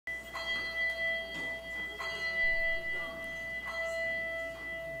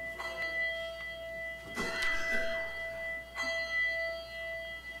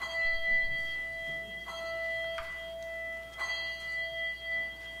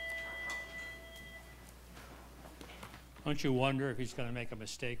Don't you wonder if he's going to make a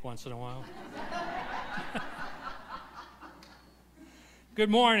mistake once in a while? Good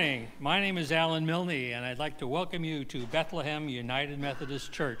morning. My name is Alan Milne, and I'd like to welcome you to Bethlehem United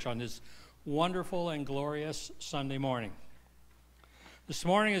Methodist Church on this wonderful and glorious Sunday morning. This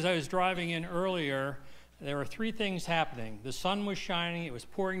morning, as I was driving in earlier, there were three things happening. The sun was shining, it was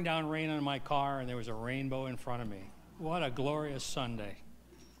pouring down rain on my car, and there was a rainbow in front of me. What a glorious Sunday.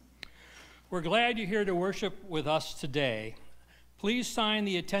 We're glad you're here to worship with us today. Please sign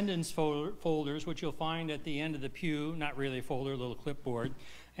the attendance folders, which you'll find at the end of the pew, not really a folder, a little clipboard,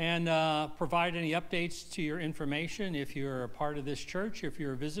 and provide any updates to your information. If you're a part of this church, if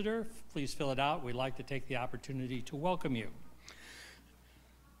you're a visitor, please fill it out. We'd like to take the opportunity to welcome you.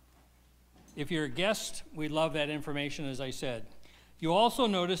 If you're a guest, we love that information, as I said. You'll also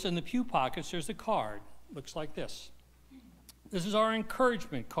notice in the pew pockets there's a card. Looks like this. This is our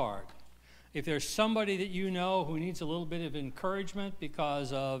encouragement card. If there's somebody that you know who needs a little bit of encouragement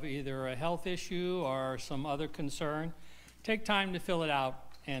because of either a health issue or some other concern, take time to fill it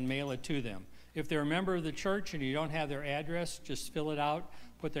out and mail it to them. If they're a member of the church and you don't have their address, just fill it out,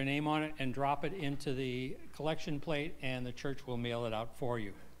 put their name on it, and drop it into the collection plate, and the church will mail it out for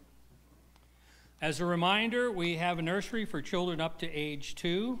you. As a reminder, we have a nursery for children up to age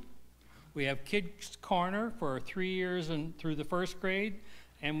 2. We have Kids Corner for 3 years and through the first grade.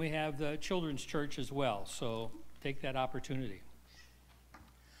 And we have the children's church as well, so take that opportunity.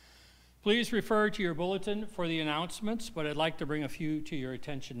 Please refer to your bulletin for the announcements, but I'd like to bring a few to your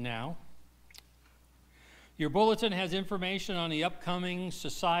attention now. Your bulletin has information on the upcoming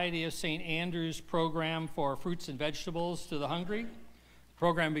Society of St. Andrews program for fruits and vegetables to the hungry. The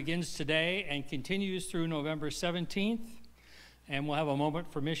program begins today and continues through November 17th, and we'll have a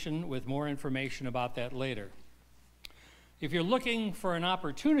moment for mission with more information about that later. If you're looking for an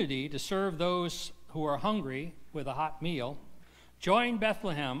opportunity to serve those who are hungry with a hot meal, join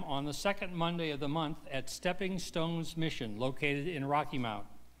Bethlehem on the second Monday of the month at Stepping Stones Mission, located in Rocky Mount.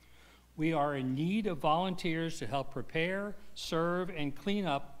 We are in need of volunteers to help prepare, serve, and clean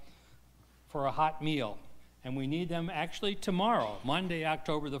up for a hot meal. And we need them actually tomorrow, Monday,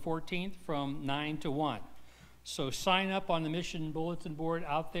 October the 14th, from 9 to 1. So sign up on the mission bulletin board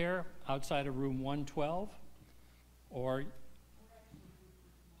out there, outside of room 112. Or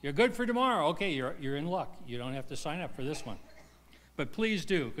you're good for tomorrow. Okay, you're in luck. You don't have to sign up for this one. But please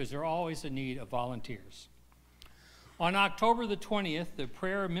do, because they're always in need of volunteers. On October the 20th, the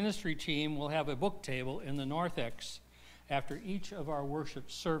prayer ministry team will have a book table in the narthex after each of our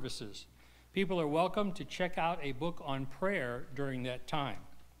worship services. People are welcome to check out a book on prayer during that time.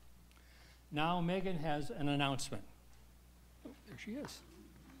 Now Megan has an announcement. Oh, there she is.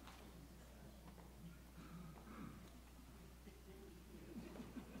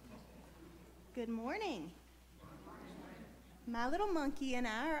 Good morning. My little monkey and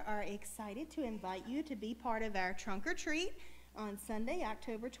I are excited to invite you to be part of our trunk or treat on Sunday,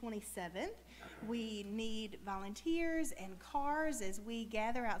 October 27th. We need volunteers and cars as we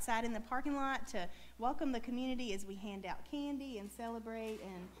gather outside in the parking lot to welcome the community as we hand out candy and celebrate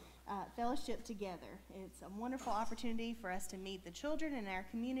and fellowship together. It's a wonderful opportunity for us to meet the children in our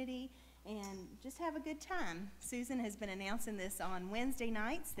community and just have a good time. Susan has been announcing this on Wednesday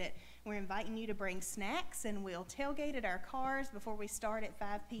nights that we're inviting you to bring snacks, and we'll tailgate at our cars before we start at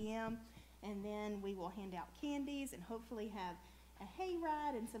 5 p.m. And then we will hand out candies and hopefully have a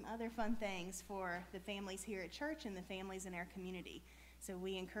hayride and some other fun things for the families here at church and the families in our community. So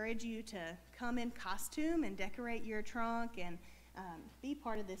we encourage you to come in costume and decorate your trunk and be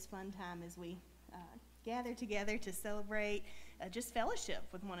part of this fun time as we gather together to celebrate just fellowship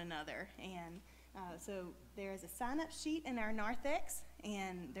with one another. And so there is a sign-up sheet in our narthex,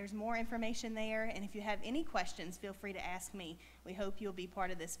 and there's more information there. And if you have any questions, feel free to ask me. We hope you'll be part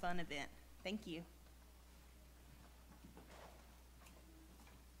of this fun event. Thank you.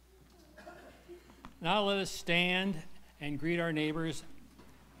 Now let us stand and greet our neighbors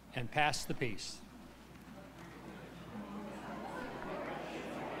and pass the peace.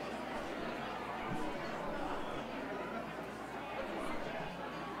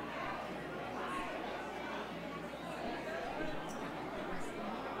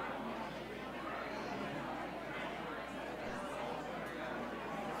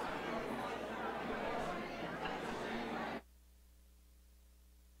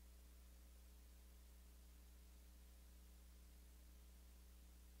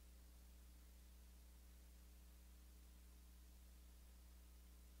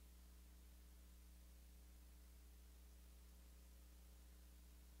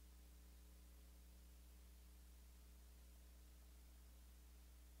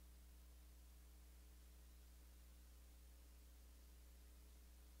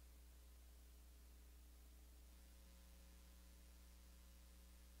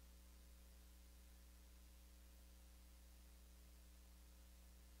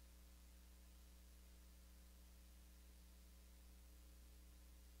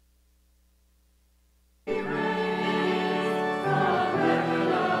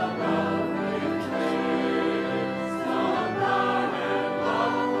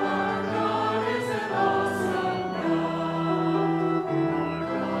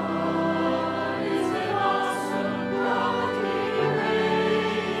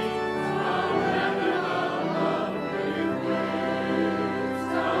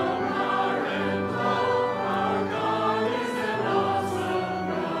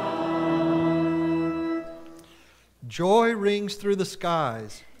 Joy rings through the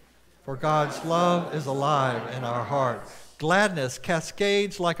skies, for God's love is alive in our heart. Gladness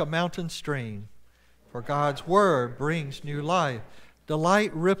cascades like a mountain stream, for God's word brings new life.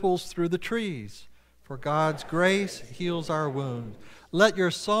 Delight ripples through the trees, for God's grace heals our wounds. Let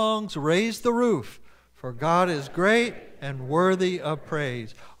your songs raise the roof, for God is great and worthy of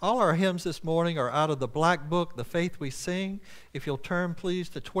praise. All our hymns this morning are out of the Black Book, The Faith We Sing. If you'll turn, please,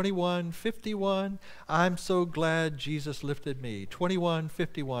 to 2151, I'm So Glad Jesus Lifted Me.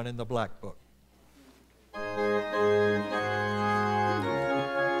 2151 in the Black Book.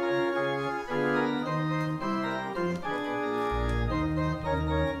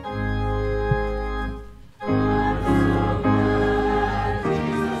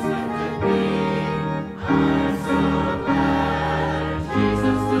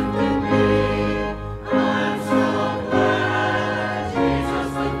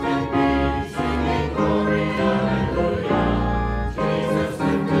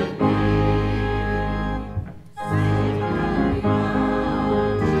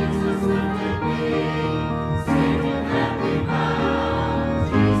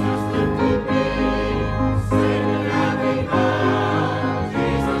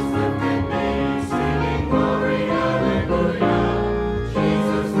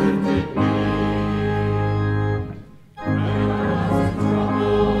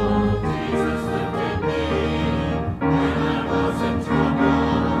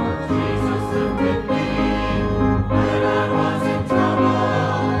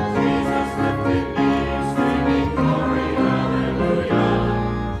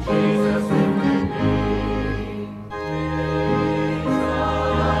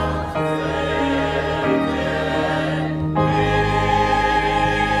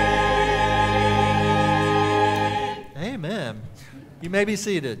 May be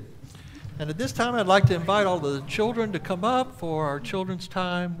seated. And at this time, I'd like to invite all the children to come up for our children's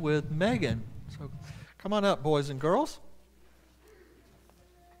time with Megan. So come on up, boys and girls.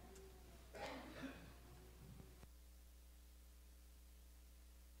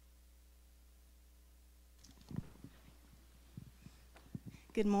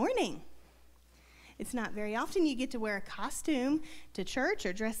 Good morning. It's not very often you get to wear a costume to church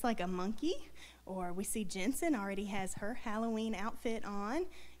or dress like a monkey. Or we see Jensen already has her Halloween outfit on.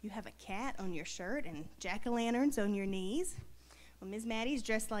 You have a cat on your shirt and jack-o'-lanterns on your knees. Well, Ms. Maddie's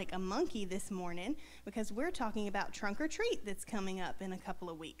dressed like a monkey this morning because we're talking about Trunk or Treat that's coming up in a couple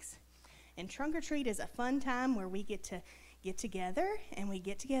of weeks. And Trunk or Treat is a fun time where we get to get together, and we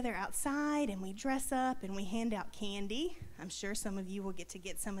get together outside, and we dress up, and we hand out candy. I'm sure some of you will get to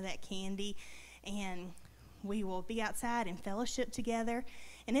get some of that candy, and we will be outside and fellowship together.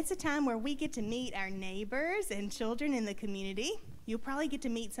 And it's a time where we get to meet our neighbors and children in the community. You'll probably get to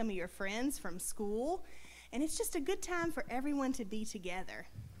meet some of your friends from school. And it's just a good time for everyone to be together.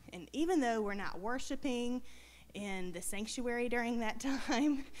 And even though we're not worshiping in the sanctuary during that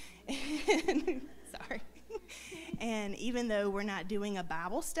time, and even though we're not doing a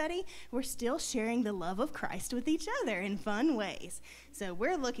Bible study, we're still sharing the love of Christ with each other in fun ways. So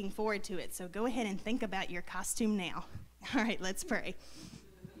we're looking forward to it. So go ahead and think about your costume now. All right, let's pray.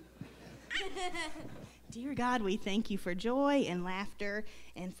 Dear God, we thank you for joy and laughter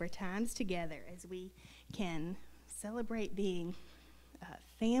and for times together as we can celebrate being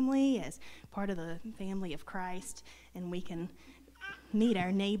family, as part of the family of Christ, and we can meet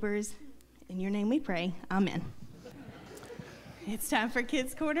our neighbors. In your name we pray. Amen. It's time for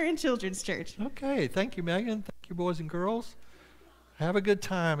Kids Corner and Children's Church. Okay, thank you, Megan. Thank you, boys and girls. Have a good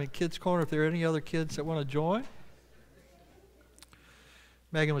time at Kids Corner. If there are any other kids that want to join.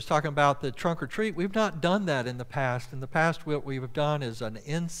 Megan was talking about the trunk or treat. We've not done that in the past. In the past, what we've done is an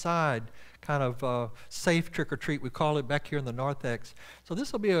inside kind of safe trick or treat. We call it back here in the Narthex. So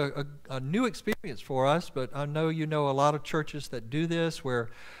this will be a new experience for us, but I know you know a lot of churches that do this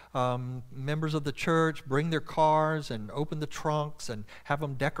where members of the church bring their cars and open the trunks and have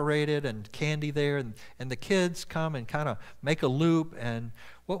them decorated and candy there, and the kids come and kind of make a loop. And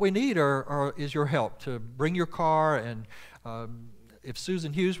what we need is your help to bring your car. And if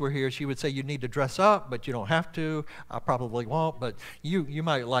Susan Hughes were here, she would say you need to dress up, but you don't have to. I probably won't, but you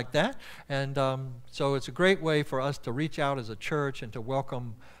might like that. And so it's a great way for us to reach out as a church and to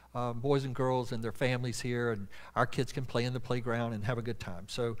welcome boys and girls and their families here, and our kids can play in the playground and have a good time.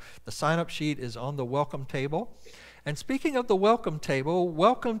 So the sign-up sheet is on the welcome table. And speaking of the welcome table,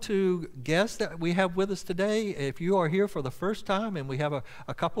 welcome to guests that we have with us today. If you are here for the first time, and we have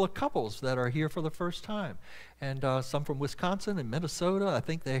a couple of couples that are here for the first time, and some from Wisconsin and Minnesota. I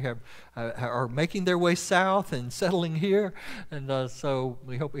think they are making their way south and settling here, and so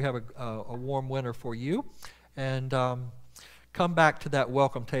we hope we have a warm winter for you. And come back to that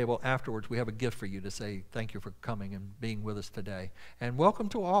welcome table afterwards. We have a gift for you to say thank you for coming and being with us today. And welcome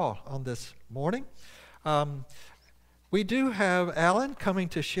to all on this morning. We do have Alan coming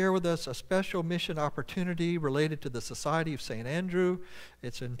to share with us a special mission opportunity related to the Society of St. Andrew.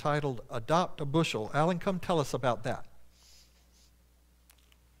 It's entitled Adopt a Bushel. Alan, come tell us about that.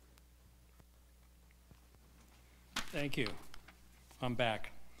 Thank you. I'm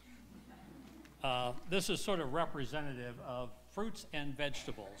back. This is sort of representative of fruits and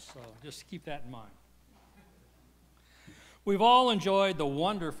vegetables, so just keep that in mind. We've all enjoyed the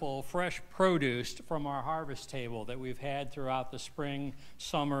wonderful fresh produce from our harvest table that we've had throughout the spring,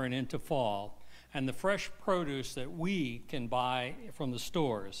 summer, and into fall, and the fresh produce that we can buy from the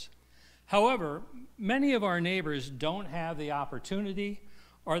stores. However, many of our neighbors don't have the opportunity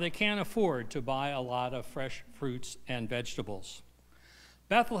or they can't afford to buy a lot of fresh fruits and vegetables.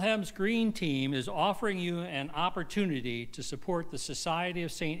 Bethlehem's Green Team is offering you an opportunity to support the Society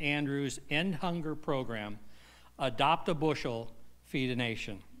of St. Andrew's End Hunger program, Adopt a Bushel, Feed a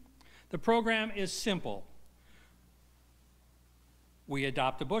Nation. The program is simple. We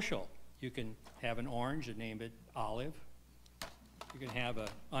adopt a bushel. You can have an orange and name it Olive. You can have an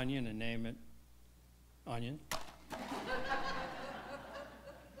onion and name it Onion.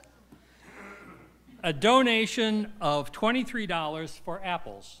 A donation of $23 for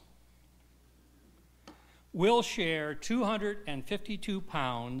apples. We'll share 252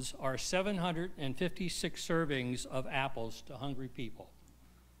 pounds or 756 servings of apples to hungry people.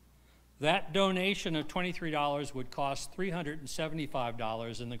 That donation of $23 would cost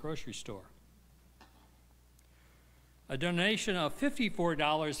 $375 in the grocery store. A donation of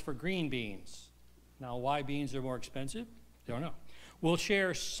 $54 for green beans. Now, why beans are more expensive? Don't know. We'll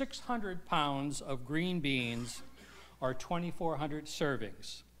share 600 pounds of green beans, or 2,400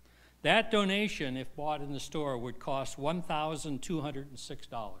 servings. That donation, if bought in the store, would cost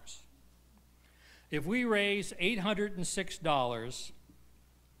 $1,206. If we raise $806,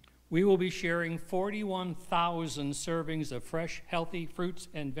 we will be sharing 41,000 servings of fresh, healthy fruits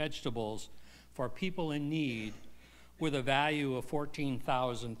and vegetables for people in need with a value of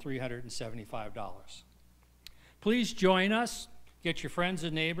 $14,375. Please join us. Get your friends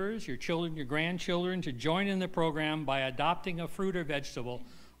and neighbors, your children, your grandchildren to join in the program by adopting a fruit or vegetable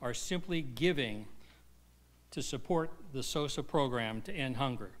or simply giving to support the SOSA program to end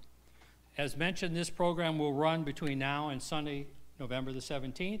hunger. As mentioned, this program will run between now and Sunday, November the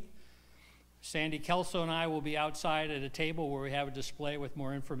 17th. Sandy Kelso and I will be outside at a table where we have a display with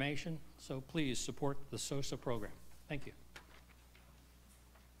more information, so please support the SOSA program. Thank you.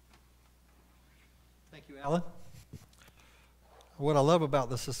 Thank you, Alan. What I love about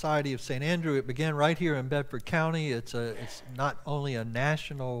the Society of St. Andrew, it began right here in Bedford County. It's not only a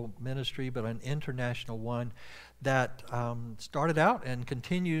national ministry, but an international one that started out and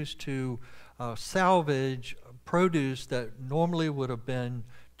continues to salvage produce that normally would have been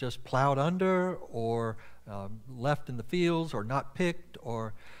just plowed under or left in the fields or not picked.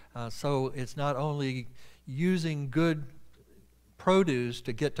 So it's not only using good produce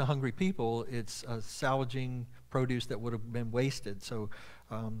to get to hungry people, it's salvaging produce that would have been wasted. So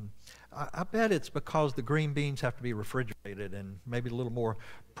I bet it's because the green beans have to be refrigerated and maybe a little more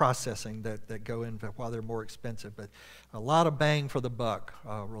processing that go into why they're more expensive. But a lot of bang for the buck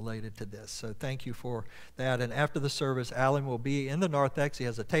related to this. So thank you for that. And after the service, Alan will be in the narthex. He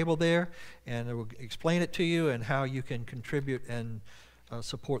has a table there, and it will explain it to you and how you can contribute and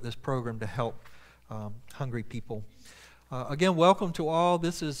support this program to help hungry people. Again, welcome to all.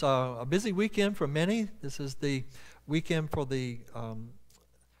 This is a busy weekend for many. This is the weekend for the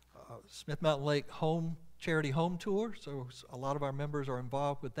Smith Mountain Lake Charity Home Tour. So a lot of our members are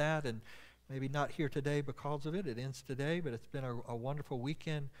involved with that, and maybe not here today because of it. It ends today, but it's been a wonderful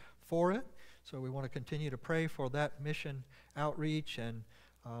weekend for it. So we want to continue to pray for that mission outreach and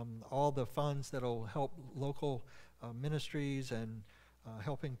all the funds that will help local ministries and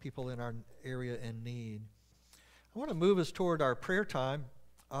helping people in our area in need. I want to move us toward our prayer time.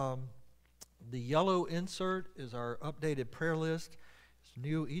 The yellow insert is our updated prayer list. It's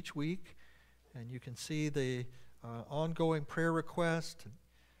new each week, and you can see the ongoing prayer request,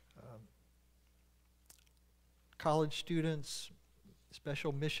 college students,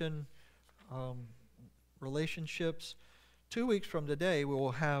 special mission relationships. 2 weeks from today, we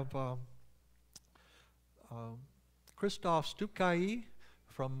will have Christoph Stupkai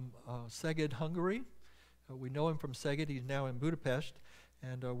from Szeged, Hungary. We know him from Szeged. He's now in Budapest,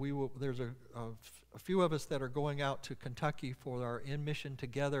 and there's a few of us that are going out to Kentucky for our In Mission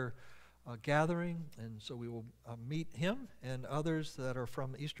Together gathering, and so we will meet him and others that are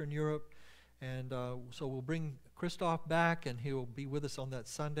from Eastern Europe And so we'll bring Christoph back, and he'll be with us on that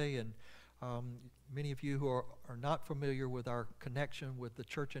Sunday. And many of you who are not familiar with our connection with the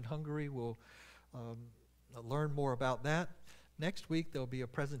church in Hungary will learn more about that. Next week, there'll be a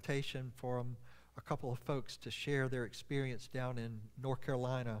presentation from a couple of folks to share their experience down in North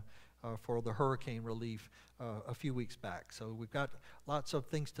Carolina for the hurricane relief a few weeks back. So we've got lots of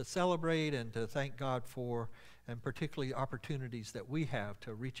things to celebrate and to thank God for, and particularly opportunities that we have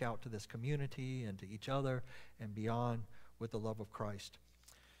to reach out to this community and to each other and beyond with the love of Christ.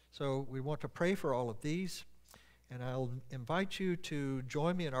 So we want to pray for all of these, and I'll invite you to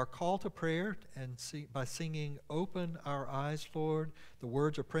join me in our call to prayer and by singing "Open Our Eyes, Lord." The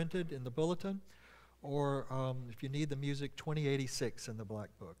words are printed in the bulletin, or if you need the music, 2086 in the Black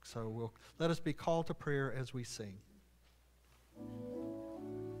Book. So let us be called to prayer as we sing.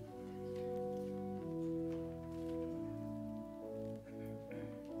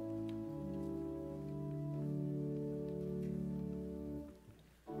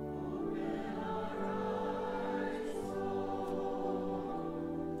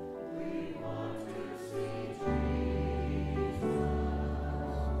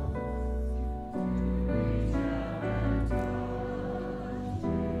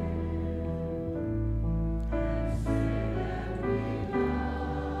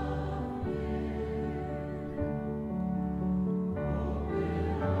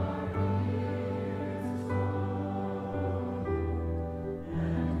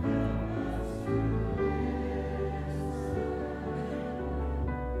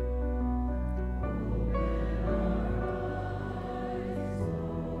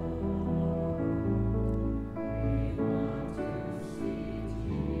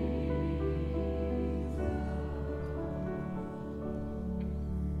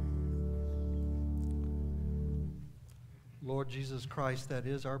 Lord Jesus Christ, that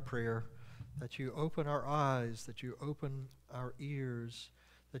is our prayer, that you open our eyes, that you open our ears,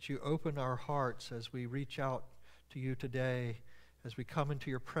 that you open our hearts as we reach out to you today, as we come into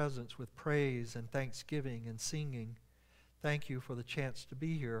your presence with praise and thanksgiving and singing. Thank you for the chance to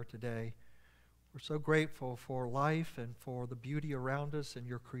be here today. We're so grateful for life and for the beauty around us and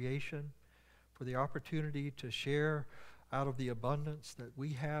your creation, for the opportunity to share out of the abundance that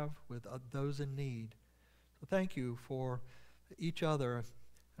we have with those in need. So thank you for each other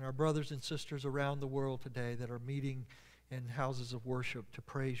and our brothers and sisters around the world today that are meeting in houses of worship to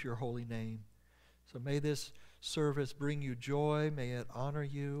praise your holy name. So may this service bring you joy. May it honor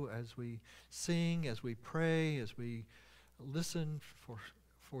you as we sing, as we pray, as we listen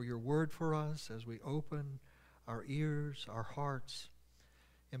for your word for us, as we open our ears, our hearts.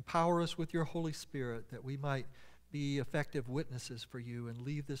 Empower us with your Holy Spirit that we might be effective witnesses for you and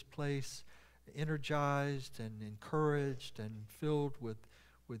leave this place energized and encouraged and filled with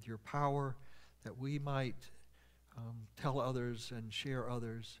your power, that we might tell others and share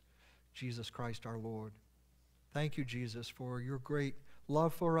others Jesus Christ our Lord. Thank you, Jesus, for your great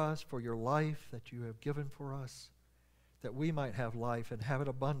love for us, for your life that you have given for us, that we might have life and have it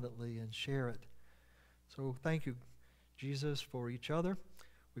abundantly and share it. So thank you, Jesus, for each other.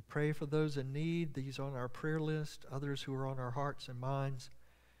 We pray for those in need, these on our prayer list, others who are on our hearts and minds.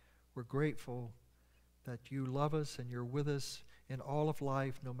 We're grateful that you love us and you're with us in all of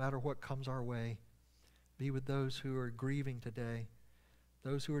life, no matter what comes our way. Be with those who are grieving today,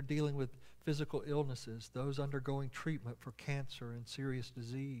 those who are dealing with physical illnesses, those undergoing treatment for cancer and serious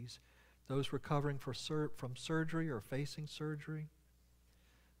disease, those recovering from surgery or facing surgery,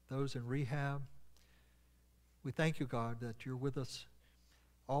 those in rehab. We thank you, God, that you're with us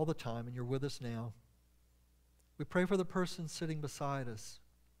all the time and you're with us now. We pray for the person sitting beside us,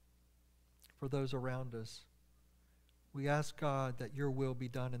 for those around us. We ask, God, that your will be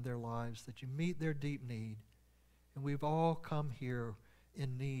done in their lives, that you meet their deep need. And we've all come here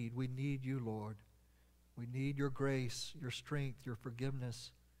in need. We need you, Lord. We need your grace, your strength, your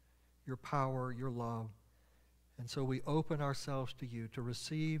forgiveness, your power, your love. And so we open ourselves to you to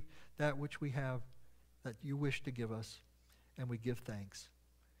receive that which we have that you wish to give us, and we give thanks.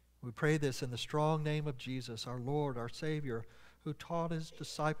 We pray this in the strong name of Jesus, our Lord, our Savior, who taught his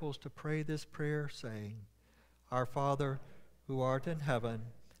disciples to pray this prayer, saying, Our Father, who art in heaven,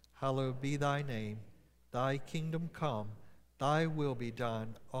 hallowed be thy name. Thy kingdom come, thy will be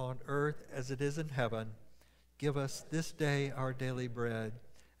done on earth as it is in heaven. Give us this day our daily bread,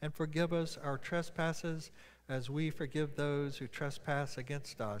 and forgive us our trespasses as we forgive those who trespass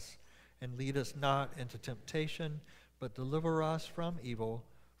against us. And lead us not into temptation, but deliver us from evil.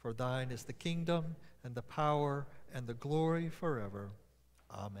 For thine is the kingdom, and the power, and the glory forever.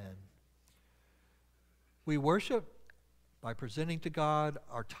 Amen. We worship by presenting to God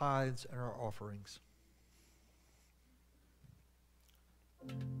our tithes and our offerings.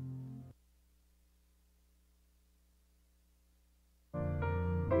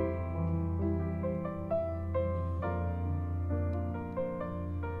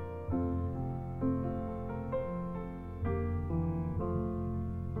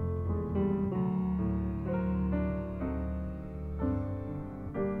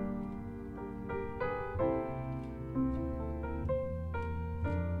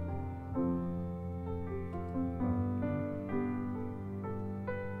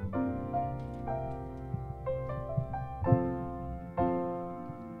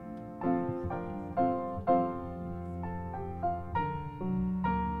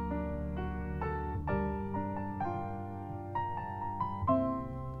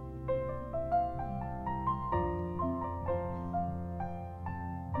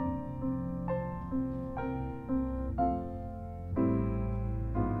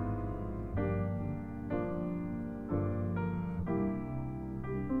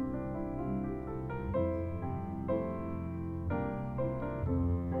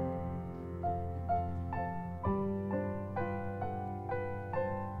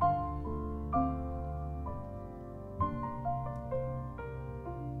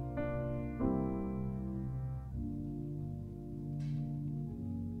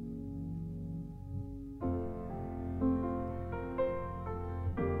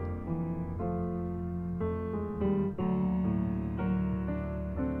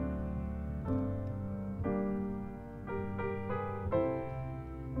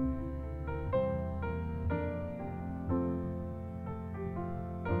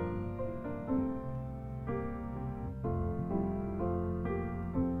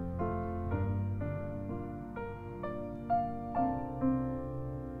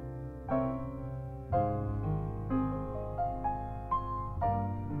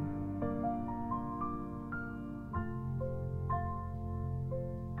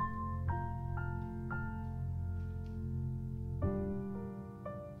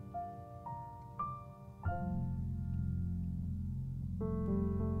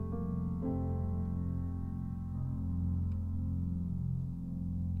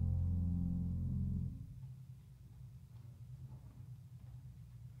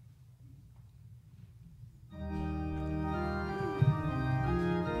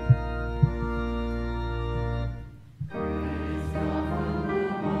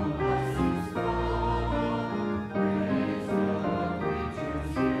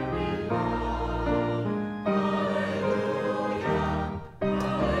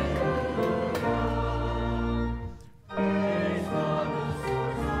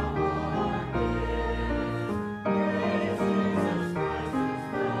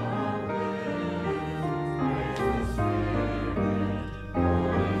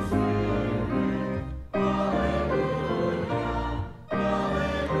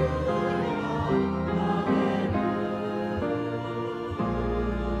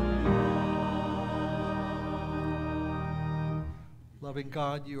 Loving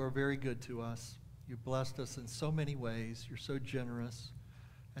God, you are very good to us. You've blessed us in so many ways. You're so generous.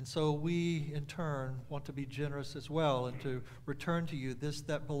 And so we, in turn, want to be generous as well and to return to you this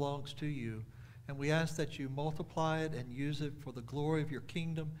that belongs to you. And we ask that you multiply it and use it for the glory of your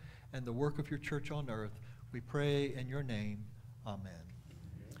kingdom and the work of your church on earth. We pray in your name. Amen.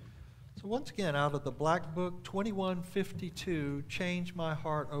 So once again, out of the Black Book, 2152, Change My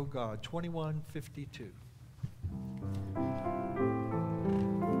Heart, O God, 2152.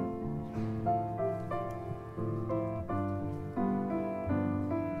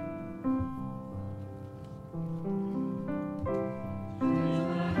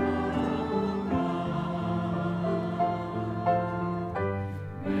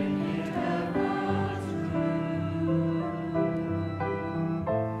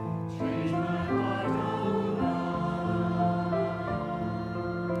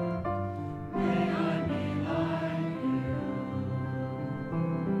 May I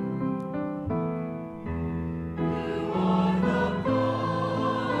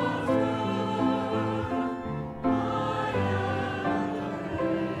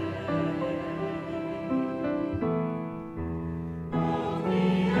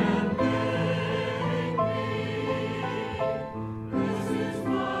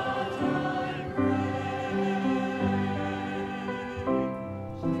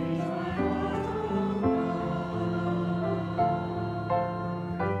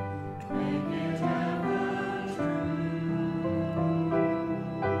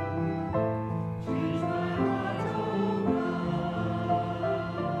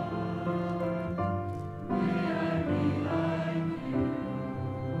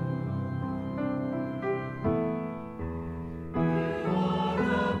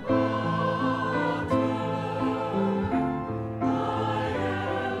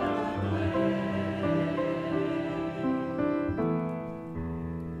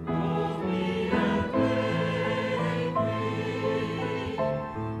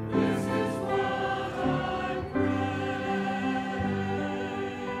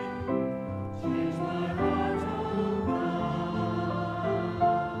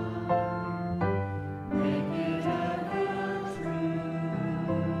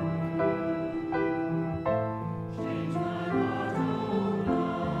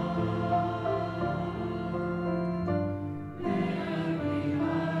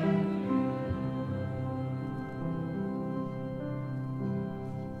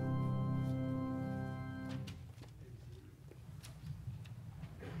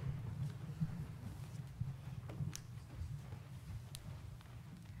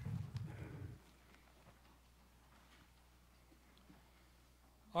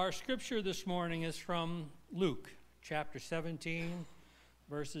Our scripture this morning is from Luke, chapter 17,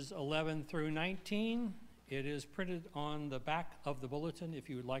 verses 11 through 19. It is printed on the back of the bulletin if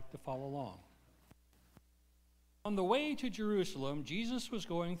you would like to follow along. On the way to Jerusalem, Jesus was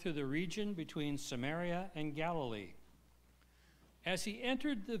going through the region between Samaria and Galilee. As he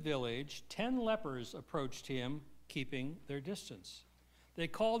entered the village, 10 lepers approached him, keeping their distance. They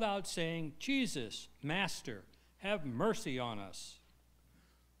called out, saying, "Jesus, Master, have mercy on us."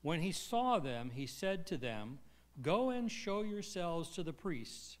 When he saw them, he said to them, "Go and show yourselves to the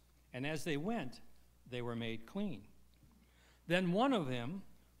priests." And as they went, they were made clean. Then one of them,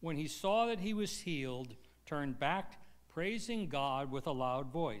 when he saw that he was healed, turned back, praising God with a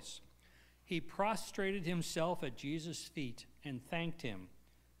loud voice. He prostrated himself at Jesus' feet and thanked him,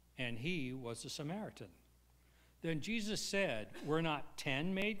 and he was a Samaritan. Then Jesus said, "Were not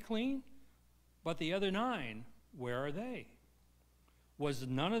 10 made clean? But the other 9, where are they? Was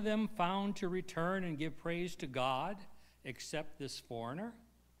none of them found to return and give praise to God, except this foreigner?"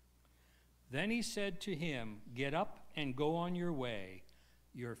 Then he said to him, "Get up and go on your way.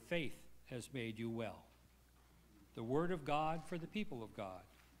 Your faith has made you well." The word of God for the people of God.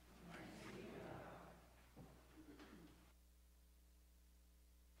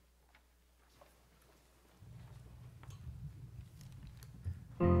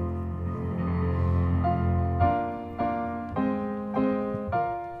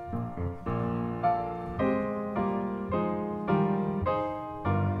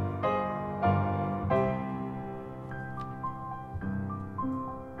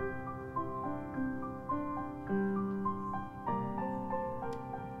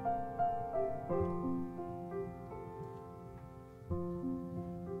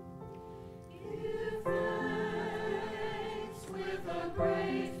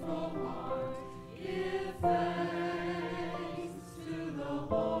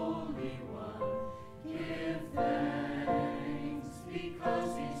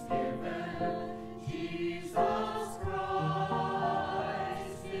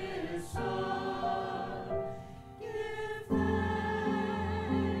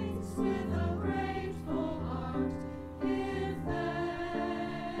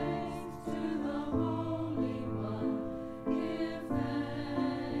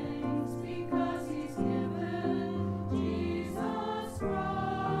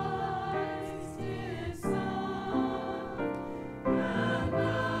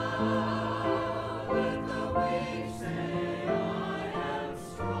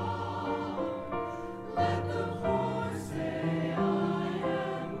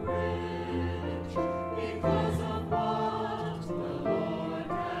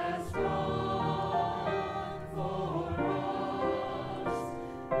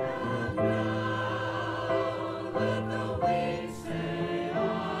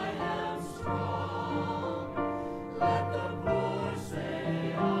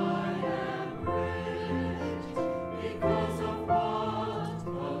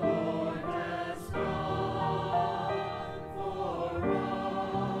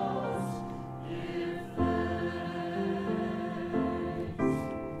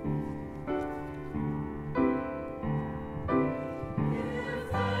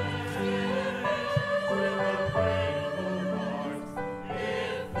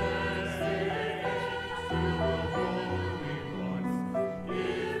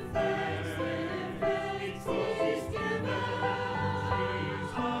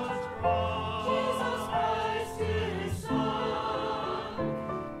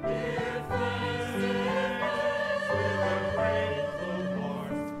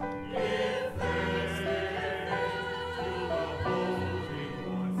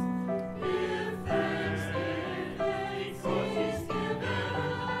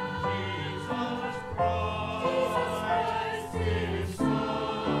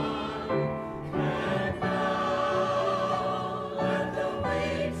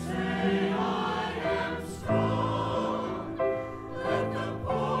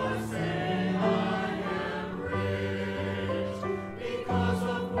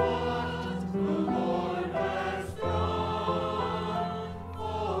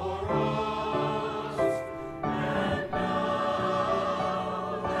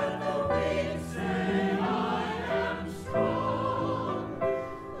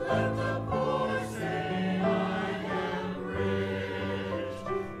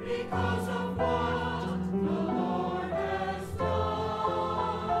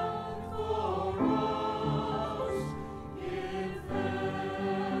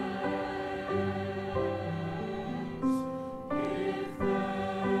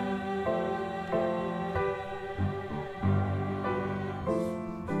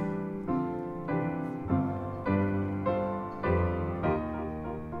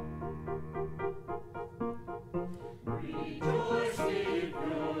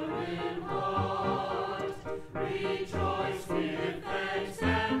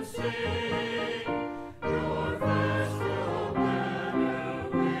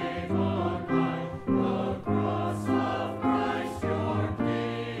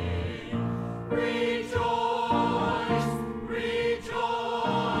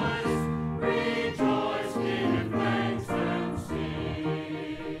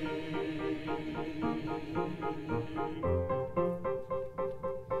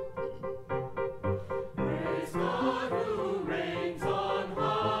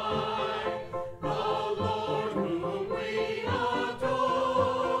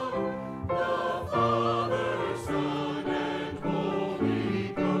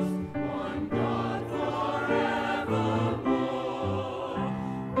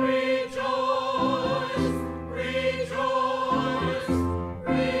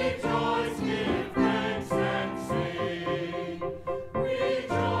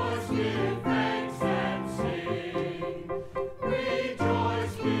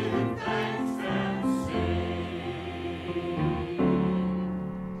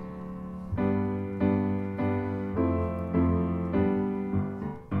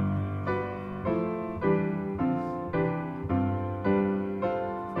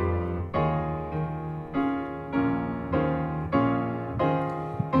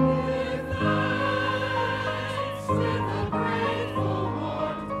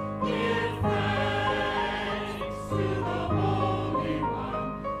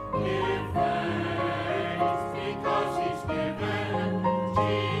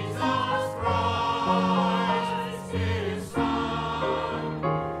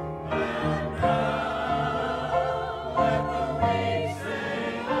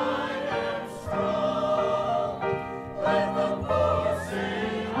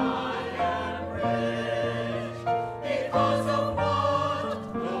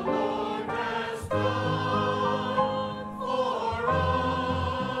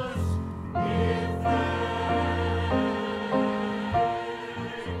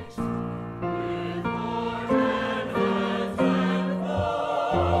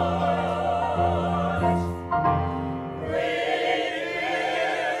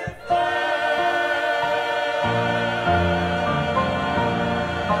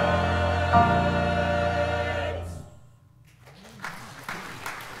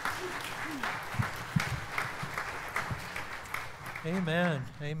 Amen.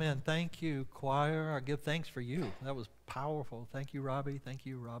 Amen. Thank you, choir. I give thanks for you. That was powerful. Thank you, Robbie. Thank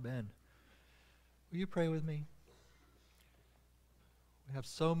you, Robin. Will you pray with me? We have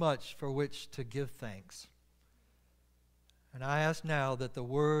so much for which to give thanks. And I ask now that the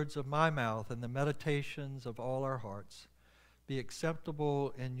words of my mouth and the meditations of all our hearts be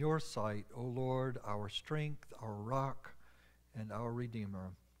acceptable in your sight, O Lord, our strength, our rock, and our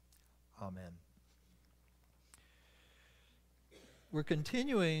Redeemer. Amen. We're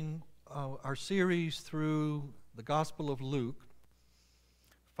continuing our series through the Gospel of Luke,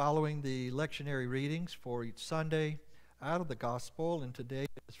 following the lectionary readings for each Sunday out of the Gospel, and today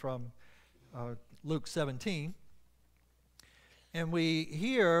is from Luke 17. And we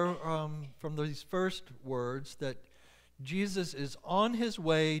hear from these first words that Jesus is on his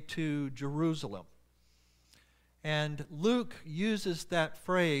way to Jerusalem. And Luke uses that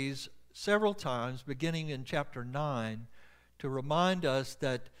phrase several times, beginning in chapter 9, to remind us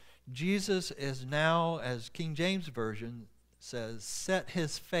that Jesus is now, as King James Version says, set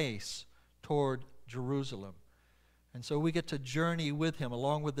his face toward Jerusalem. And so we get to journey with him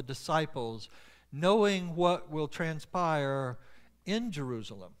along with the disciples, knowing what will transpire in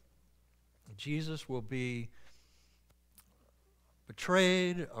Jerusalem. Jesus will be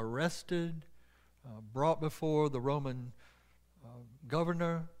betrayed, arrested, brought before the Roman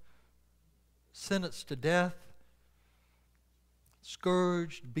governor, sentenced to death,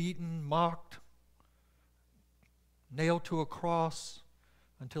 scourged, beaten, mocked, nailed to a cross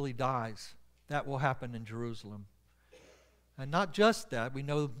until he dies. That will happen in Jerusalem. And not just that, we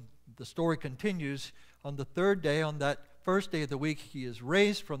know the story continues. On the third day, on that first day of the week, he is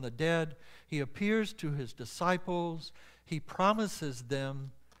raised from the dead. He appears to his disciples. He promises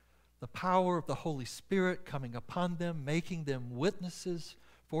them the power of the Holy Spirit coming upon them, making them witnesses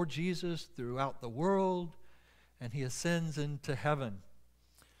for Jesus throughout the world. And he ascends into heaven.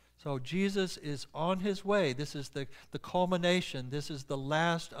 So Jesus is on his way. This is the culmination. This is the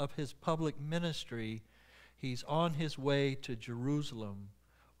last of his public ministry. He's on his way to Jerusalem,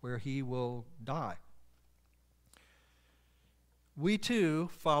 where he will die. We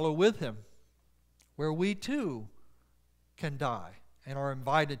too follow with him, where we too can die and are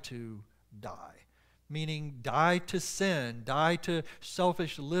invited to die. Meaning die to sin, die to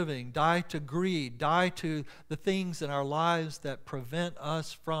selfish living, die to greed, die to the things in our lives that prevent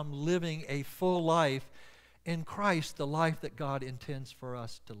us from living a full life in Christ, the life that God intends for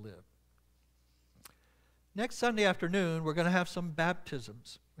us to live. Next Sunday afternoon, we're going to have some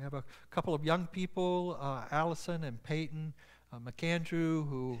baptisms. We have a couple of young people, Allison and Peyton McAndrew,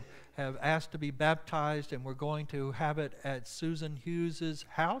 who have asked to be baptized, and we're going to have it at Susan Hughes's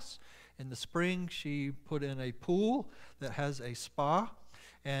house. In the spring, she put in a pool that has a spa,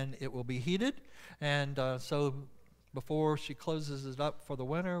 and it will be heated. And so before she closes it up for the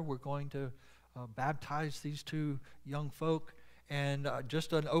winter, we're going to baptize these two young folk. And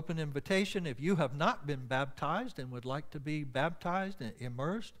just an open invitation, if you have not been baptized and would like to be baptized and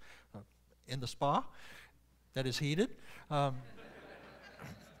immersed in the spa that is heated,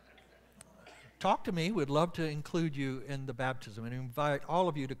 talk to me. We'd love to include you in the baptism and invite all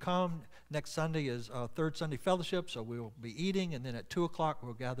of you to come. Next Sunday is Third Sunday Fellowship, so we'll be eating, and then at 2 o'clock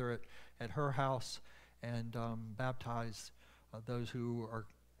we'll gather at her house and baptize those who are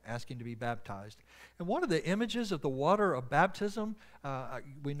asking to be baptized. And one of the images of the water of baptism,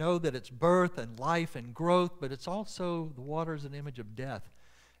 we know that it's birth and life and growth, but it's also, the water is an image of death.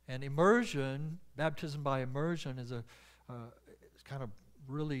 And immersion, baptism by immersion, is kind of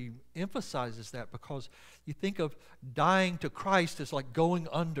really emphasizes that, because you think of dying to Christ as like going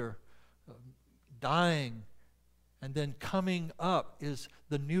under, dying, and then coming up is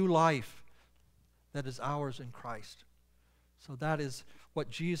the new life that is ours in Christ. So that is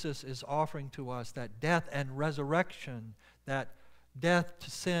what Jesus is offering to us, that death and resurrection, that death to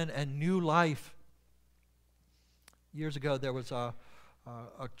sin and new life. Years ago, there was a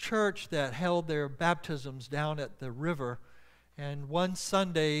church that held their baptisms down at the river. And one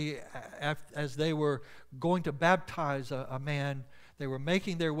Sunday, as they were going to baptize a man, they were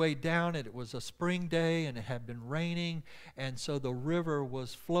making their way down, and it was a spring day, and it had been raining, and so the river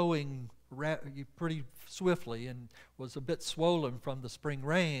was flowing pretty swiftly and was a bit swollen from the spring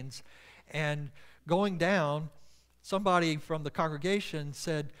rains. And going down, somebody from the congregation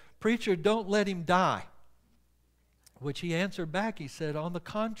said, "Preacher, don't let him die." Which he answered back, he said, "On the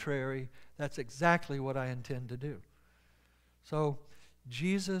contrary, that's exactly what I intend to do." So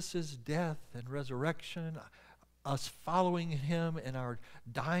Jesus' death and resurrection, us following him and our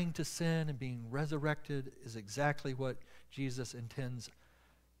dying to sin and being resurrected is exactly what Jesus intends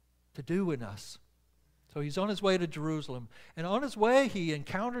to do in us. So he's on his way to Jerusalem. And on his way, he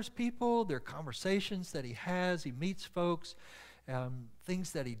encounters people. There are conversations that he has. He meets folks,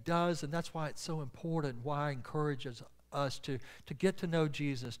 things that he does. And that's why it's so important, why it encourages us to get to know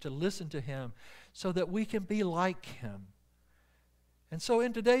Jesus, to listen to him, so that we can be like him. And so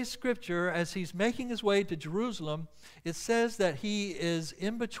in today's scripture, as he's making his way to Jerusalem, it says that he is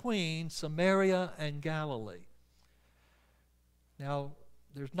in between Samaria and Galilee. Now,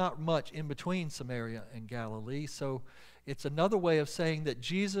 there's not much in between Samaria and Galilee, so it's another way of saying that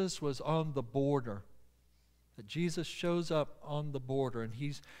Jesus was on the border. That Jesus shows up on the border, and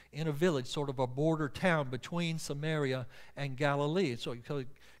he's in a village, sort of a border town between Samaria and Galilee. So it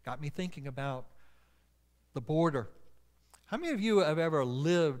got me thinking about the border. How many of you have ever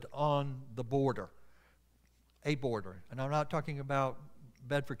lived on the border? A border. And I'm not talking about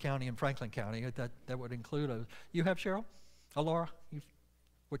Bedford County and Franklin County. That would include a... You have, Cheryl? Laura?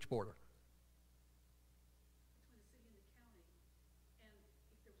 Which border? Between the city and the county,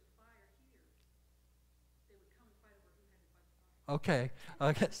 and if there was a fire here, they would come and fight over who had to fight the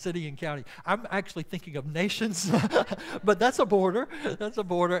fire. Okay, city and county. I'm actually thinking of nations, but that's a border. That's a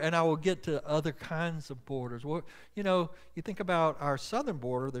border, and I will get to other kinds of borders. Well, you know, you think about our southern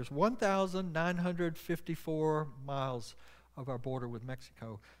border, there's 1,954 miles of our border with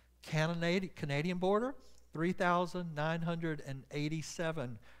Mexico. Canadian border,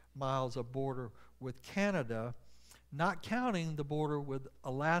 3,987 miles of border with Canada, not counting the border with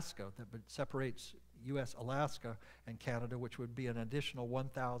Alaska that separates U.S. Alaska and Canada, which would be an additional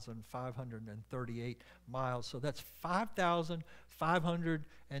 1,538 miles. So that's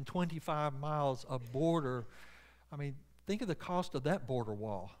 5,525 miles of border. I mean, think of the cost of that border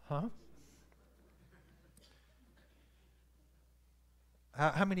wall, huh?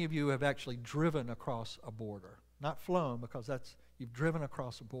 How many of you have actually driven across a border? Not flown, because you've driven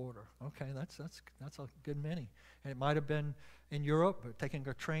across a border. Okay, that's a good many. And it might have been in Europe, or taking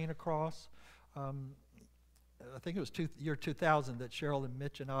a train across. I think it was year 2000 that Cheryl and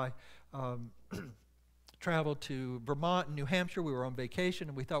Mitch and I traveled to Vermont and New Hampshire. We were on vacation,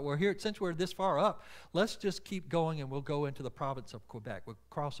 and we thought, well, here, since we're this far up, let's just keep going, and we'll go into the province of Quebec. We'll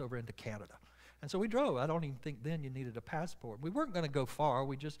cross over into Canada. And so we drove. I don't even think then you needed a passport. We weren't going to go far.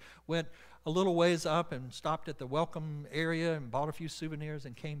 We just went a little ways up and stopped at the welcome area and bought a few souvenirs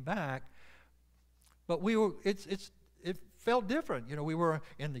and came back. But it felt different. You know, we were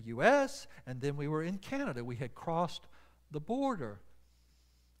in the U.S. and then we were in Canada. We had crossed the border.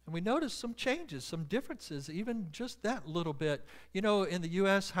 And we noticed some changes, some differences, even just that little bit. You know, in the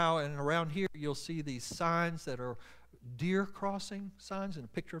U.S., how and around here you'll see these signs that are deer crossing signs and a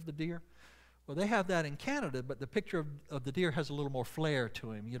picture of the deer. Well, they have that in Canada, but the picture of the deer has a little more flair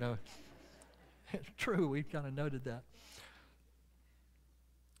to him, you know. True, we kind of noted that.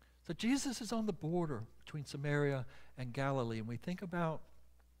 So Jesus is on the border between Samaria and Galilee, and we think about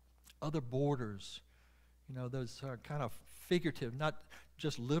other borders. You know, those are kind of figurative, not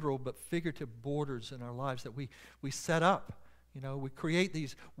just literal, but figurative borders in our lives that we set up. You know, we create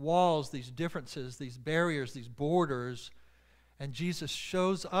these walls, these differences, these barriers, these borders. And Jesus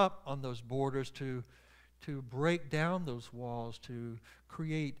shows up on those borders to break down those walls, to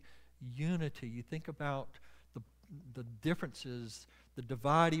create unity. You think about the differences, the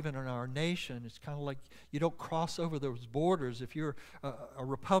divide even in our nation. It's kind of like you don't cross over those borders. If you're a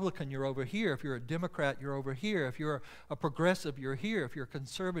Republican, you're over here. If you're a Democrat, you're over here. If you're a progressive, you're here. If you're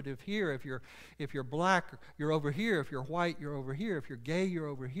conservative, here. If you're black, you're over here. If you're white, you're over here. If you're gay, you're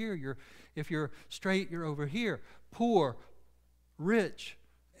over here. If you're straight, you're over here. Poor, rich,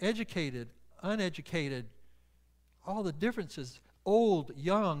 educated, uneducated, all the differences, old,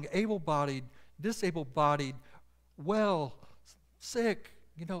 young, able-bodied, disabled-bodied, well, sick,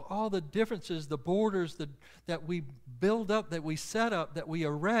 you know, all the differences, the borders that we build up, that we set up, that we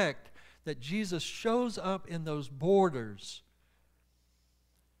erect, that Jesus shows up in those borders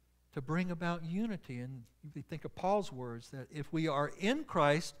to bring about unity. And you think of Paul's words, that if we are in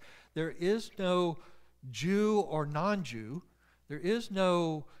Christ, there is no Jew or non-Jew, there is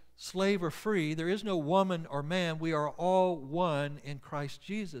no slave or free. There is no woman or man. We are all one in Christ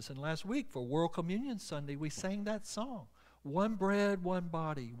Jesus. And last week for World Communion Sunday, we sang that song. One bread, one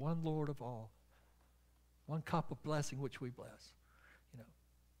body, one Lord of all. One cup of blessing which we bless. You know,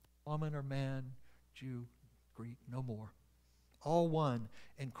 woman or man, Jew, Greek, no more. All one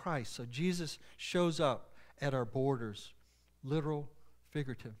in Christ. So Jesus shows up at our borders, literal,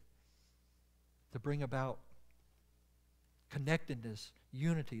 figurative, to bring about connectedness,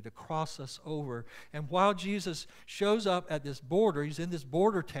 unity, to cross us over. And while Jesus shows up at this border, he's in this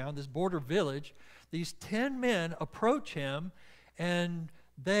border town, this border village, these 10 men approach him, and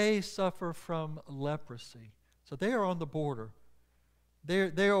they suffer from leprosy. So they are on the border.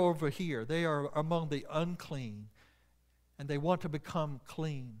 They're over here. They are among the unclean, and they want to become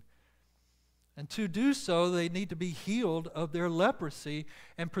clean. And to do so, they need to be healed of their leprosy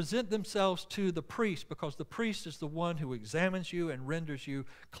and present themselves to the priest, because the priest is the one who examines you and renders you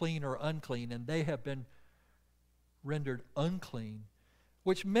clean or unclean. And they have been rendered unclean,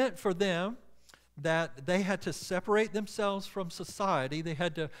 which meant for them that they had to separate themselves from society. They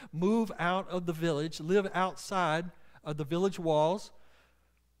had to move out of the village, live outside of the village walls,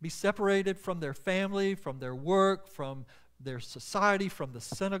 be separated from their family, from their work, from their society, from the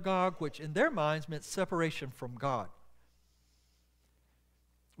synagogue, which in their minds meant separation from God.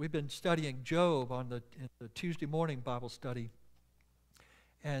 We've been studying Job in the Tuesday morning Bible study.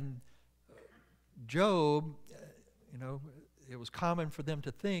 And Job, it was common for them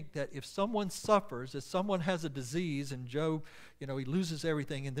to think that if someone suffers, if someone has a disease, and Job, he loses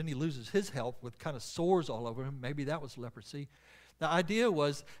everything, and then he loses his health with kind of sores all over him, maybe that was leprosy. The idea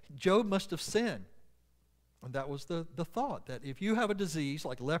was Job must have sinned. And that was the thought, that if you have a disease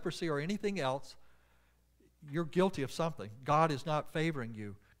like leprosy or anything else, you're guilty of something. God is not favoring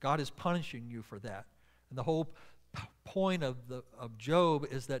you. God is punishing you for that. And the whole point of Job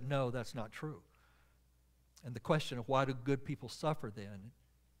is that, no, that's not true. And the question of why do good people suffer then?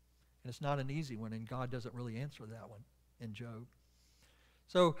 And it's not an easy one, and God doesn't really answer that one in Job.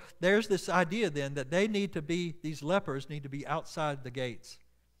 So there's this idea then that these lepers need to be outside the gates,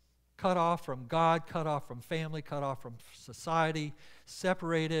 cut off from God, cut off from family, cut off from society,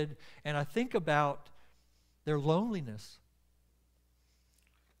 separated. And I think about their loneliness.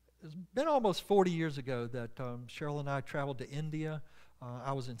 It's been almost 40 years ago that Cheryl and I traveled to India.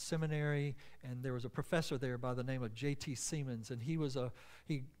 I was in seminary, and there was a professor there by the name of J.T. Siemens, and he was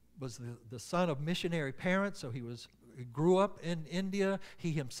the son of missionary parents, so he grew up in India.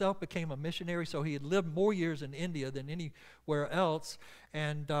 He himself became a missionary, so he had lived more years in India than anywhere else.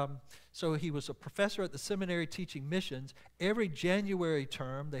 And so he was a professor at the seminary teaching missions. Every January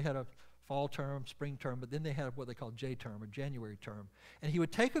term, they had a fall term, spring term, but then they had what they called J term, or January term. And he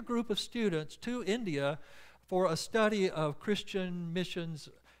would take a group of students to India for a study of Christian missions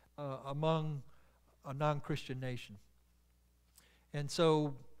among a non-Christian nation. And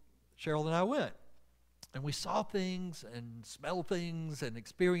so Cheryl and I went. And we saw things and smelled things and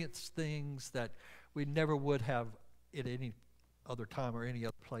experienced things that we never would have at any other time or any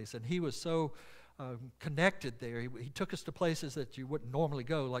other place. And he was so connected there. He took us to places that you wouldn't normally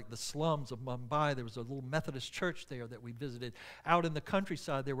go, like the slums of Mumbai. There was a little Methodist church there that we visited. Out in the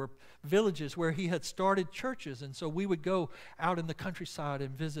countryside, there were villages where he had started churches. And so we would go out in the countryside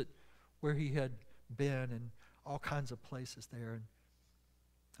and visit where he had been, and all kinds of places there. And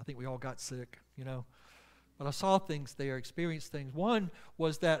I think we all got sick, But I saw things there, experienced things. One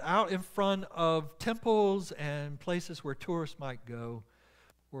was that out in front of temples and places where tourists might go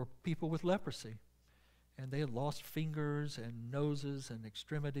were people with leprosy. And they had lost fingers and noses and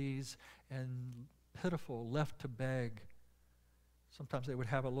extremities, and pitiful, left to beg. Sometimes they would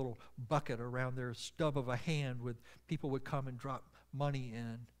have a little bucket around their stub of a hand with people would come and drop money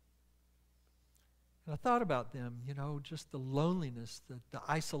in. And I thought about them, just the loneliness, the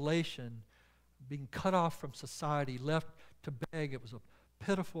isolation, being cut off from society, left to beg. It was a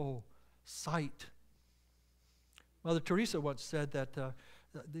pitiful sight. Mother Teresa once said that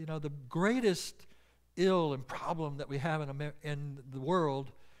the greatest ill and problem that we have in the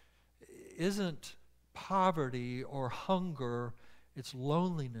world isn't poverty or hunger, it's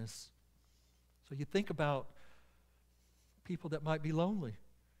loneliness. So you think about people that might be lonely,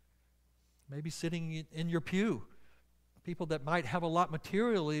 maybe sitting in your pew, people that might have a lot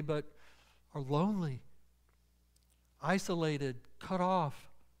materially but are lonely, isolated, cut off.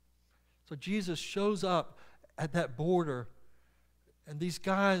 So Jesus shows up at that border, and these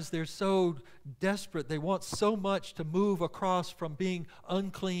guys, they're so desperate. They want so much to move across from being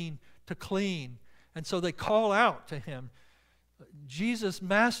unclean to clean. And so they call out to him, Jesus,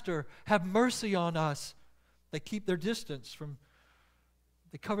 Master, have mercy on us. They keep their distance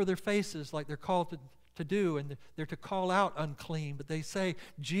they cover their faces like they're called to do, and they're to call out unclean, but they say,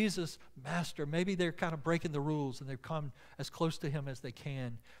 Jesus, Master. Maybe they're kind of breaking the rules, and they've come as close to him as they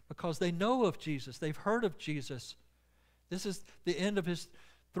can because they know of Jesus. They've heard of Jesus. This is the end of his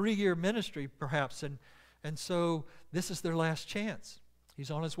 3-year ministry, perhaps, and so this is their last chance.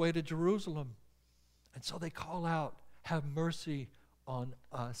 He's on his way to Jerusalem, and so they call out, have mercy on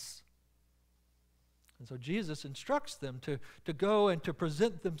us. And so Jesus instructs them to go and to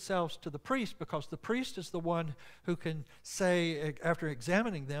present themselves to the priest, because the priest is the one who can say, after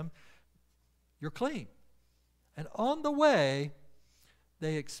examining them, you're clean. And on the way,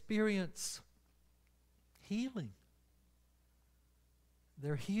 they experience healing.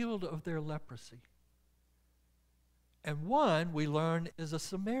 They're healed of their leprosy. And one, we learn, is a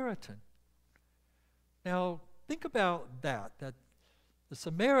Samaritan. Now, think about that the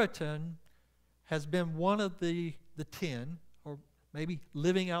Samaritan has been one of the 10, or maybe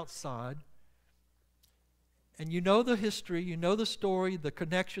living outside. And you know the history, you know the story, the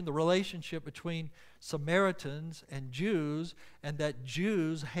connection, the relationship between Samaritans and Jews, and that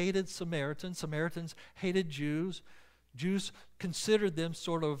Jews hated Samaritans, Samaritans hated Jews. Jews considered them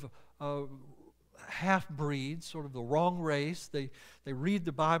sort of half-breeds, sort of the wrong race. They read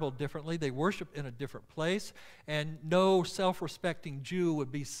the Bible differently. They worship in a different place. And no self-respecting Jew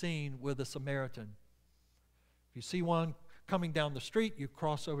would be seen with a Samaritan. If you see one coming down the street, you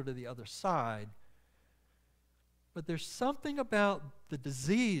cross over to the other side. But there's something about the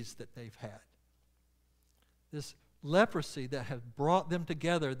disease that they've had, this leprosy that has brought them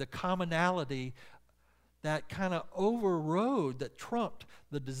together, the commonality that kind of overrode, that trumped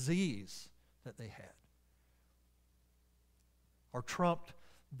the disease that they had, or trumped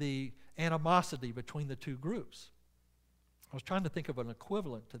the animosity between the two groups. I was trying to think of an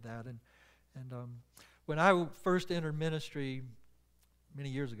equivalent to that, and when I first entered ministry many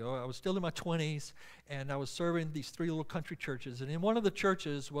years ago, I was still in my 20s, and I was serving these 3 little country churches, and in one of the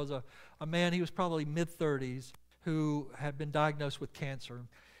churches was a man, he was probably mid-30s, who had been diagnosed with cancer,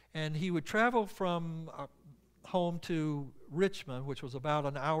 and he would travel from home to Richmond, which was about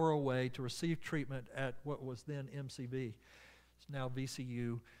an hour away, to receive treatment at what was then MCV. It's now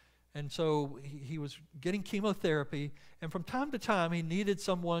VCU. And so he was getting chemotherapy, and from time to time he needed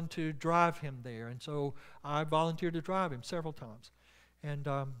someone to drive him there. And so I volunteered to drive him several times. And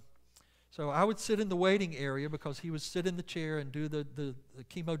so I would sit in the waiting area, because he would sit in the chair and do the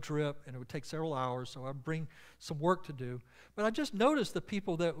chemo drip, and it would take several hours, so I'd bring some work to do. But I just noticed the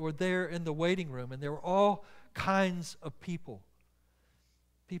people that were there in the waiting room, and there were all kinds of people.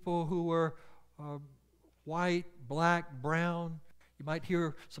 People who were white, black, brown. You might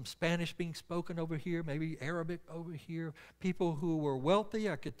hear some Spanish being spoken over here, maybe Arabic over here. People who were wealthy,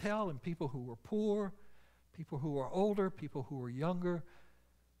 I could tell, and people who were poor, people who were older, people who were younger.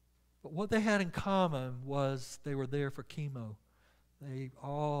 But what they had in common was they were there for chemo. They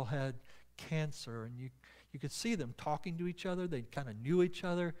all had cancer, and you could see them talking to each other. They kind of knew each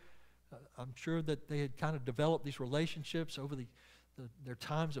other. I'm sure that they had kind of developed these relationships over their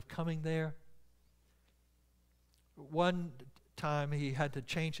times of coming there. One time he had to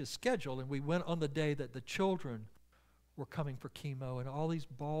change his schedule, and we went on the day that the children were coming for chemo, and all these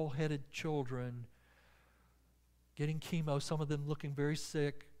bald-headed children getting chemo, some of them looking very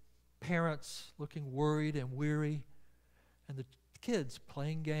sick, parents looking worried and weary, and the kids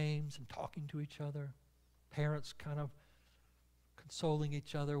playing games and talking to each other, parents kind of consoling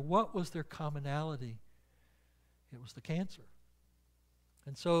each other. What was their commonality? It was the cancer.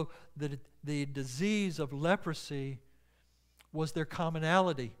 And so the disease of leprosy was their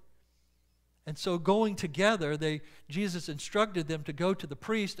commonality. And so going together, Jesus instructed them to go to the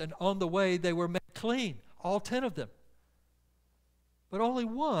priest, and on the way they were made clean, all 10 of them. But only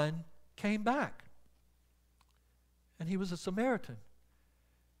one came back. And he was a Samaritan.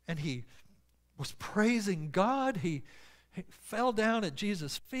 And he was praising God. He fell down at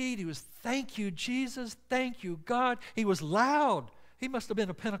Jesus' feet. He was, thank you, Jesus. Thank you, God. He was loud. He must have been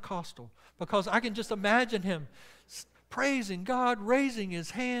a Pentecostal, because I can just imagine him praising God, raising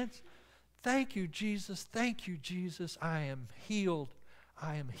his hands. Thank you, Jesus. Thank you, Jesus. I am healed.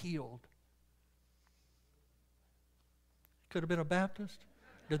 I am healed. Could have been a Baptist.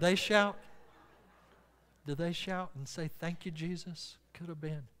 Did they shout? Did they shout and say, thank you, Jesus? Could have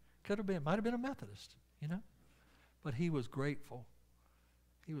been. Could have been. Might have been a Methodist, you know. But he was grateful.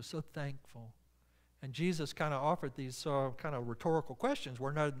 He was so thankful. And Jesus kind of offered these kind of rhetorical questions.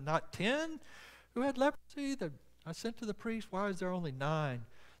 Were not 10 who had leprosy that I sent to the priest? Why is there only 9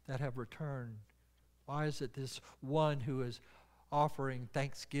 that have returned? Why is it this one who is offering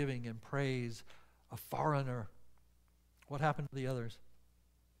thanksgiving and praise, a foreigner? What happened to the others?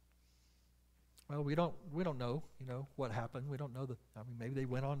 Well, we don't know, what happened. We don't know maybe they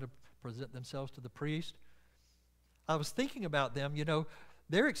went on to present themselves to the priest. I was thinking about them,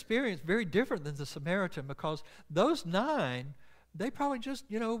 their experience very different than the Samaritan, because those 9, they probably just,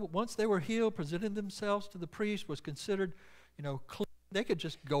 once they were healed, presented themselves to the priest, was considered, clean. They could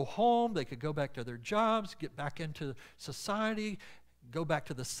just go home. They could go back to their jobs, get back into society, go back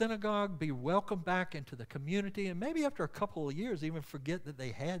to the synagogue, be welcomed back into the community, and maybe after a couple of years even forget that they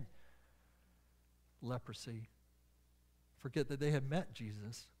had leprosy, forget that they had met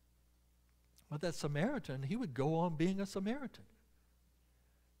Jesus. But that Samaritan, he would go on being a Samaritan.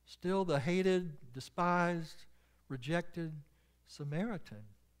 Still the hated, despised, rejected Samaritan.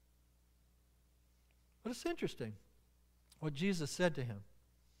 But it's interesting what Jesus said to him.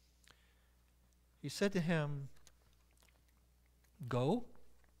 He said to him, go,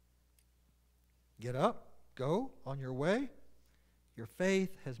 get up, go on your way. Your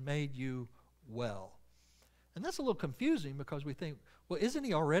faith has made you well. And that's a little confusing because we think, well, isn't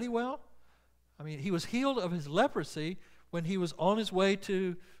he already well? I mean, he was healed of his leprosy when he was on his way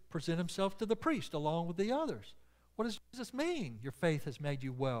to present himself to the priest along with the others. What does Jesus mean? Your faith has made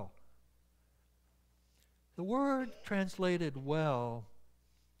you well. The word translated well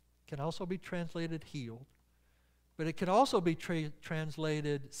can also be translated healed, but it can also be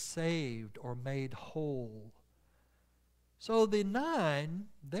translated saved or made whole. So the 9,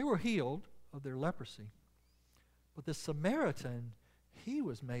 they were healed of their leprosy, but the Samaritan, he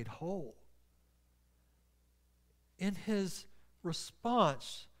was made whole. In his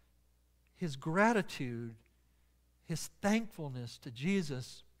response, his gratitude, his thankfulness to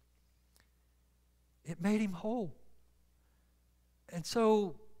Jesus, it made him whole. And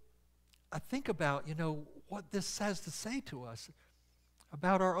so I think about, what this has to say to us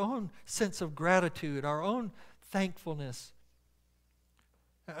about our own sense of gratitude, our own thankfulness.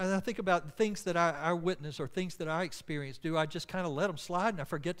 And I think about the things that I witness or things that I experience. Do I just kind of let them slide and I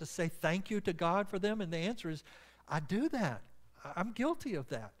forget to say thank you to God for them? And the answer is, I do that. I'm guilty of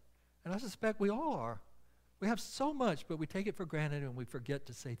that. And I suspect we all are. We have so much, but we take it for granted and we forget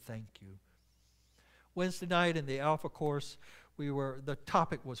to say thank you. Wednesday night in the Alpha course, the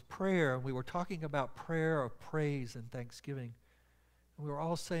topic was prayer, and we were talking about prayer of praise and thanksgiving. And we were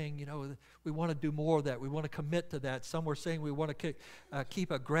all saying, we want to do more of that. We want to commit to that. Some were saying we want to keep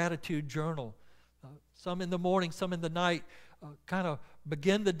a gratitude journal. Some in the morning, some in the night, kind of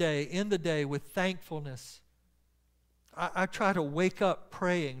begin the day, end the day with thankfulness. I try to wake up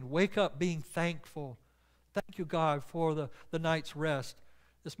praying, wake up being thankful. Thank you, God, for the night's rest.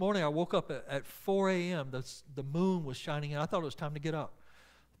 This morning I woke up at 4 a.m. The moon was shining, and I thought it was time to get up.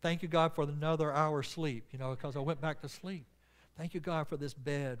 Thank you, God, for another hour's sleep, because I went back to sleep. Thank you, God, for this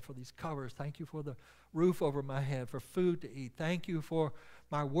bed, for these covers. Thank you for the roof over my head, for food to eat. Thank you for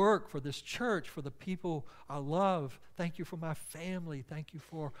my work, for this church, for the people I love. Thank you for my family. Thank you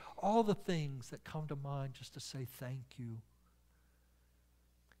for all the things that come to mind just to say thank you.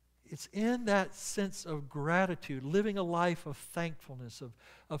 It's in that sense of gratitude, living a life of thankfulness,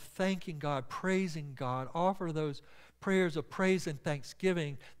 of thanking God, praising God, offer those prayers of praise and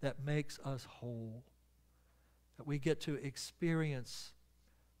thanksgiving that makes us whole. That we get to experience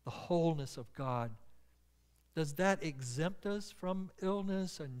the wholeness of God. Does that exempt us from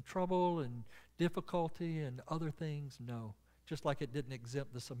illness and trouble and difficulty and other things? No. Just like it didn't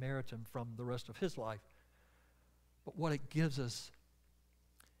exempt the Samaritan from the rest of his life. But what it gives us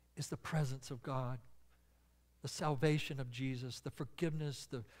is the presence of God, the salvation of Jesus, the forgiveness,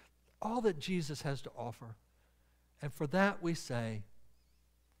 all that Jesus has to offer. And for that we say,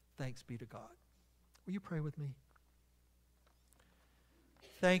 thanks be to God. Will you pray with me?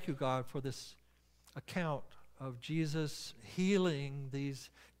 Thank you, God, for this account of Jesus healing these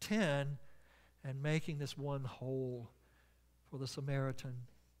 10 and making this one whole for the Samaritan.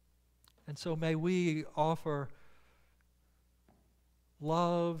 And so may we offer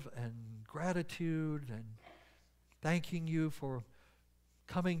love and gratitude and thanking you for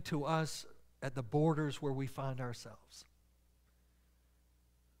coming to us at the borders where we find ourselves.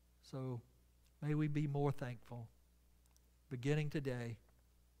 So may we be more thankful beginning today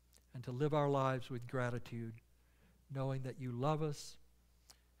and to live our lives with gratitude, knowing that you love us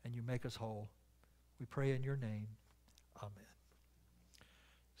and you make us whole. We pray in your name. Amen.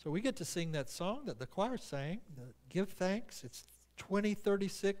 So we get to sing that song that the choir sang, Give Thanks. It's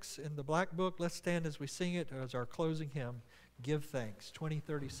 2036 in the Black Book. Let's stand as we sing it as our closing hymn, Give Thanks,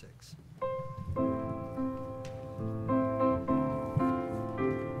 2036.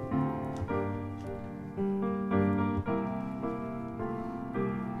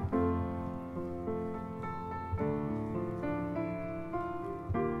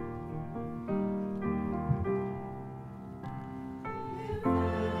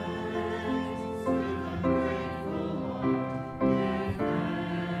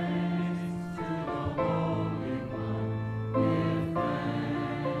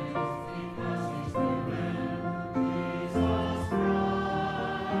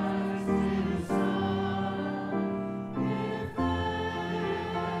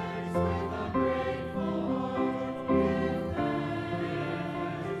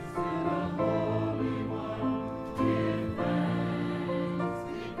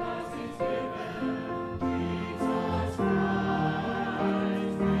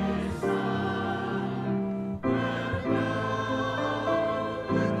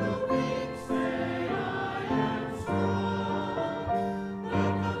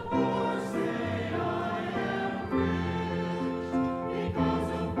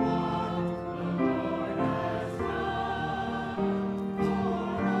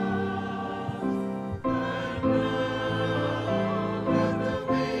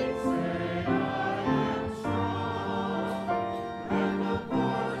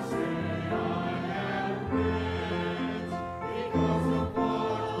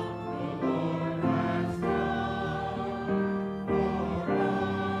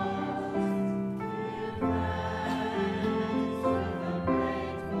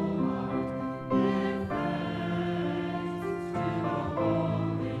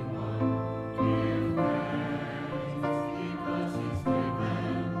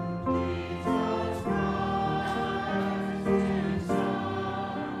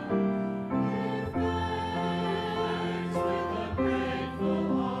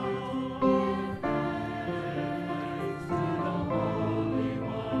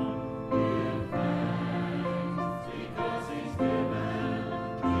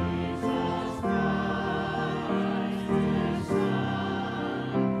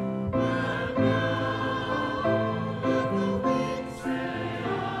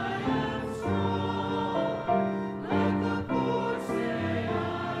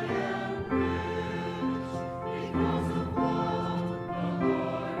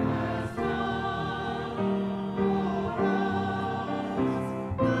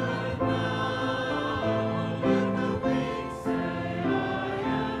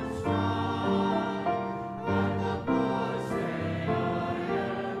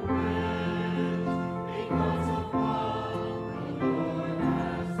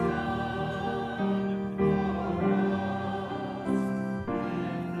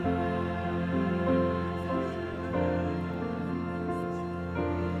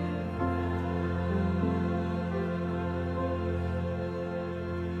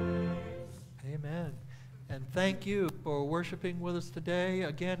 And thank you for worshiping with us today.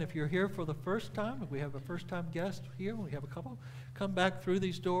 Again, if you're here for the first time, if we have a first-time guest here, we have a couple, come back through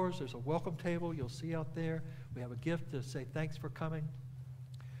these doors. There's a welcome table you'll see out there. We have a gift to say thanks for coming.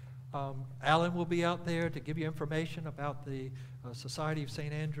 Alan will be out there to give you information about the Society of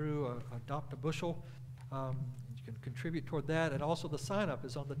St. Andrew, Adopt a Bushel. You can contribute toward that. And also the sign-up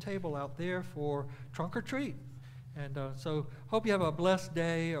is on the table out there for Trunk or Treat. And so hope you have a blessed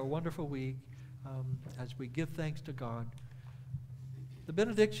day, a wonderful week, as we give thanks to God. The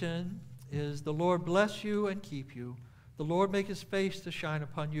benediction is, the Lord bless you and keep you. The Lord make his face to shine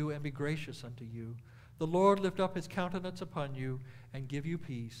upon you and be gracious unto you. The Lord lift up his countenance upon you and give you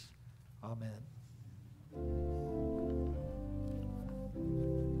peace. Amen.